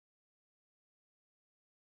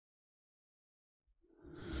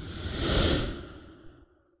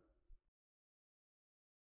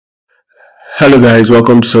Hello guys,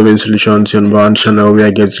 welcome to Solving Solutions, your number one channel where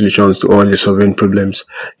I get solutions to all your solving problems.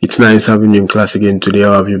 It's nice having you in class again today.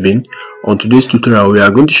 How have you been? On today's tutorial, we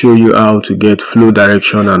are going to show you how to get flow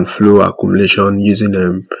direction and flow accumulation using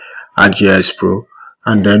ArcGIS Pro,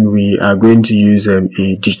 and then we are going to use a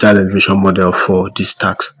digital elevation model for this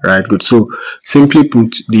task. Right, good. So simply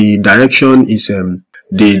put, the direction is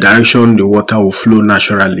the direction the water will flow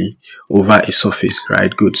naturally over a surface,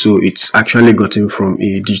 right? Good. So it's actually gotten from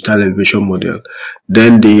a digital elevation model.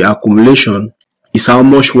 Then the accumulation is how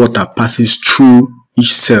much water passes through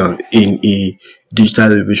each cell in a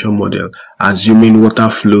digital elevation model, assuming water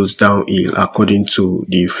flows downhill according to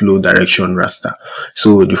the flow direction raster.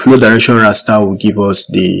 So the flow direction raster will give us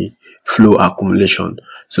the flow accumulation.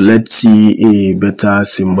 So let's see a better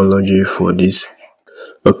symbology for this.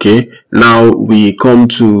 Okay, now we come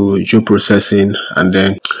to geoprocessing, and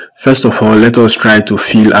then first of all let us try to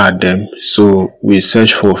fill our DEM. So we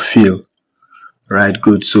search for fill, right?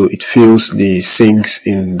 Good. So it fills the sinks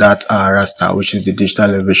in that raster, which is the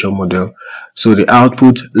digital elevation model. So the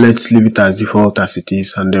output, let's leave it as default as it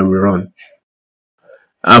is, and then we run.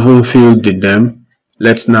 Having filled the DEM,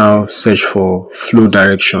 let's now search for flow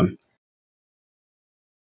direction.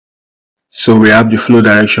 So we have the flow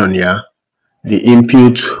direction here. The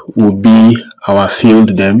input will be our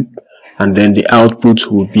field DEM, and then the output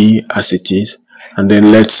will be as it is. And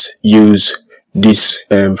then let's use this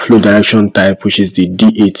flow direction type, which is the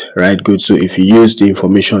D8, right? Good. So if you use the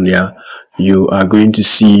information here, you are going to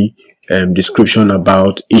see description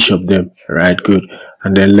about each of them, right? Good.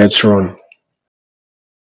 And then let's run.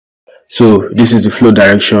 So this is the flow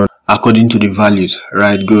direction according to the values,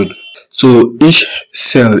 right? Good. So each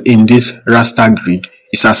cell in this raster grid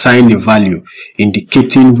is assigned a value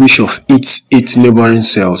indicating which of its 8 neighboring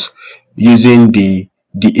cells using the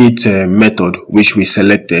D8 method which we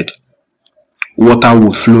selected water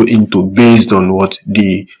will flow into based on what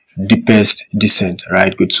the deepest descent,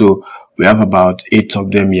 right? Good. So we have about 8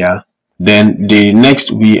 of them here. Then the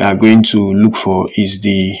next we are going to look for is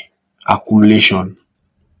the accumulation,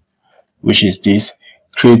 which is this.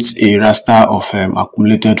 Creates a raster of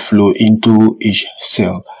accumulated flow into each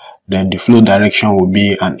cell. Then the flow direction will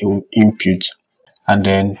be an input, and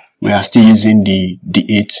then we are still using the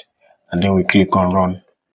D8, and then we click on run.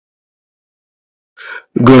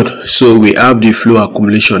 Good. So we have the flow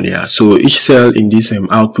accumulation here. So each cell in this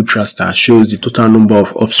output raster shows the total number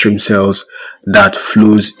of upstream cells that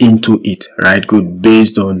flows into it, right? Good.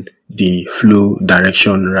 Based on the flow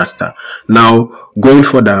direction raster. Now going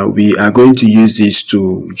further, we are going to use this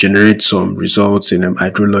to generate some results in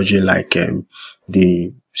hydrology, like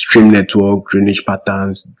the stream network, drainage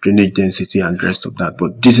patterns, drainage density, and the rest of that.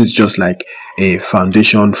 But this is just like a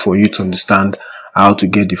foundation for you to understand how to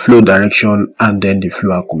get the flow direction and then the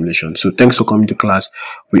flow accumulation. So thanks for coming to class.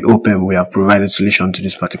 We hope we have provided solution to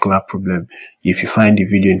this particular problem. If you find the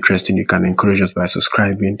video interesting, you can encourage us by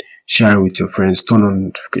subscribing, share it with your friends, turn on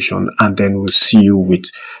notification, and then we'll see you with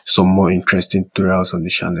some more interesting tutorials on the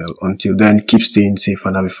channel. Until then, keep staying safe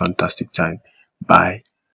and have a fantastic time. Bye.